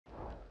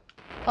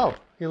Oh,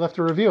 he left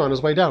a review on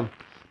his way down.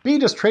 B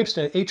just traipsed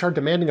to HR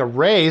demanding a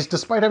raise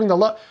despite having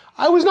the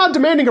I was not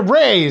demanding a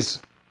raise!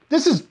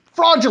 This is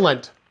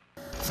fraudulent!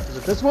 Is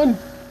it this one?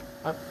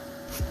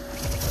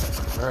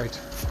 Alright.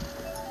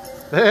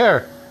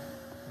 There!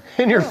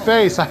 In your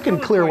face, I can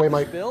clear away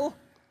my... Bill,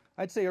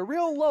 I'd say a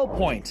real low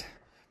point.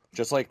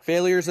 Just like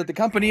failures at the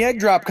company egg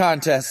drop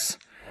contests.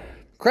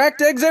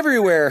 Cracked eggs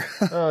everywhere.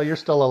 Oh, you're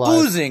still alive.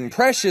 Losing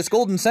precious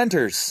golden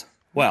centers.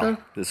 Well,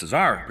 this is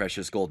our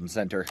precious golden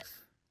center.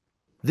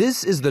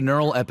 This is the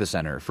neural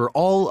epicenter for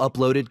all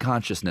uploaded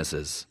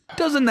consciousnesses.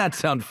 Doesn't that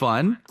sound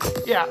fun?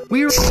 Yeah.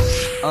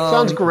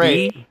 Sounds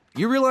great. B,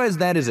 you realize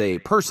that is a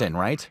person,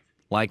 right?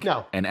 Like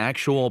No. an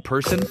actual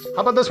person?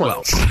 How about this one?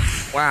 Well,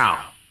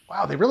 wow.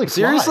 Wow, they really fly.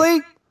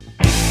 Seriously?